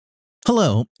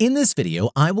Hello, in this video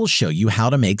I will show you how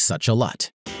to make such a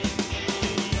LUT.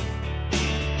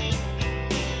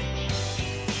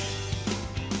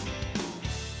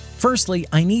 Firstly,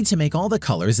 I need to make all the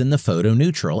colors in the photo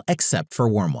neutral except for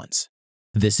warm ones.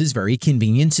 This is very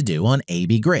convenient to do on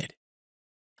AB Grid.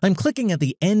 I'm clicking at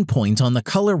the end point on the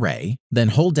color ray, then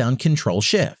hold down Ctrl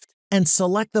Shift and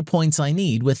select the points I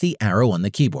need with the arrow on the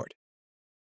keyboard.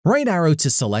 Right arrow to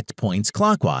select points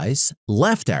clockwise,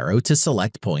 left arrow to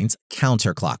select points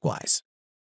counterclockwise.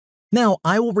 Now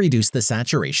I will reduce the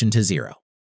saturation to 0.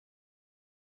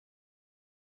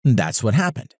 That's what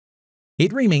happened.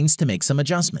 It remains to make some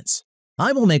adjustments.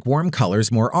 I will make warm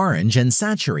colors more orange and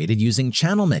saturated using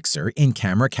Channel Mixer in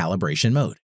Camera Calibration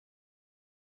mode.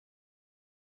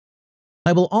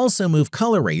 I will also move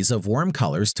color rays of warm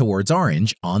colors towards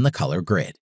orange on the color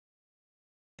grid.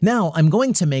 Now I'm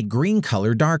going to make green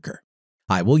color darker.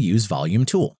 I will use Volume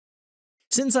Tool.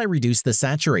 Since I reduced the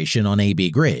saturation on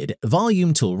AB Grid,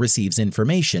 Volume Tool receives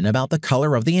information about the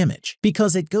color of the image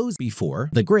because it goes before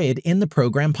the grid in the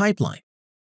program pipeline.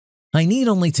 I need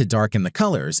only to darken the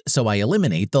colors, so I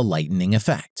eliminate the lightening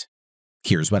effect.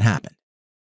 Here's what happened.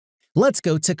 Let's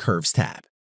go to Curves tab.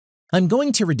 I'm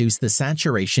going to reduce the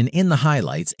saturation in the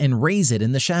highlights and raise it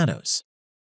in the shadows.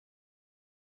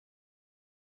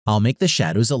 I'll make the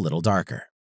shadows a little darker.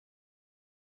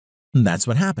 That's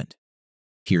what happened.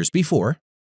 Here's before,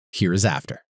 here's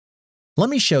after. Let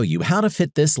me show you how to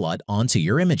fit this LUT onto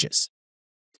your images.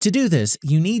 To do this,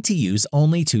 you need to use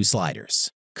only two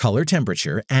sliders, color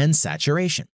temperature and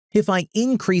saturation. If I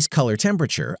increase color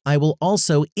temperature, I will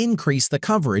also increase the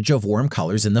coverage of warm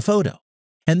colors in the photo,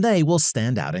 and they will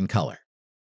stand out in color.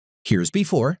 Here's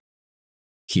before,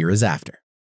 here is after.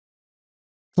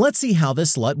 Let's see how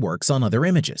this LUT works on other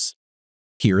images.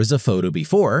 Here is a photo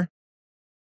before,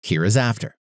 here is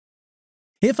after.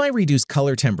 If I reduce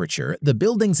color temperature, the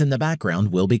buildings in the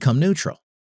background will become neutral,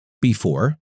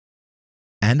 before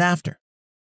and after.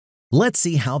 Let's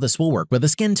see how this will work with a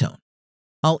skin tone.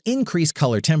 I'll increase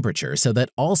color temperature so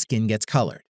that all skin gets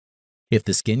colored. If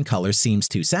the skin color seems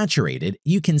too saturated,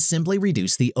 you can simply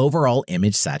reduce the overall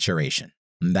image saturation.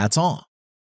 That's all.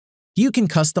 You can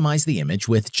customize the image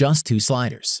with just two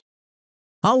sliders.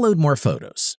 I'll load more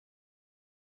photos.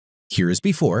 Here is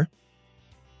before,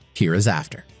 here is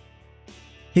after.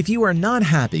 If you are not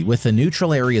happy with the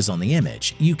neutral areas on the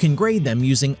image, you can grade them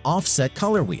using Offset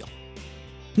Color Wheel.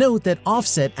 Note that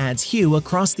Offset adds hue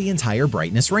across the entire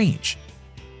brightness range.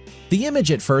 The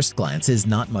image at first glance is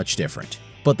not much different,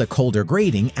 but the colder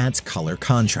grading adds color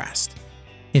contrast.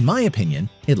 In my opinion,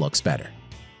 it looks better.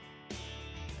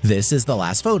 This is the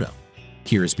last photo.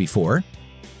 Here is before,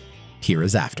 here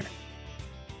is after.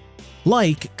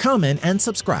 Like, comment, and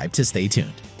subscribe to stay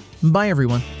tuned. Bye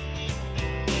everyone.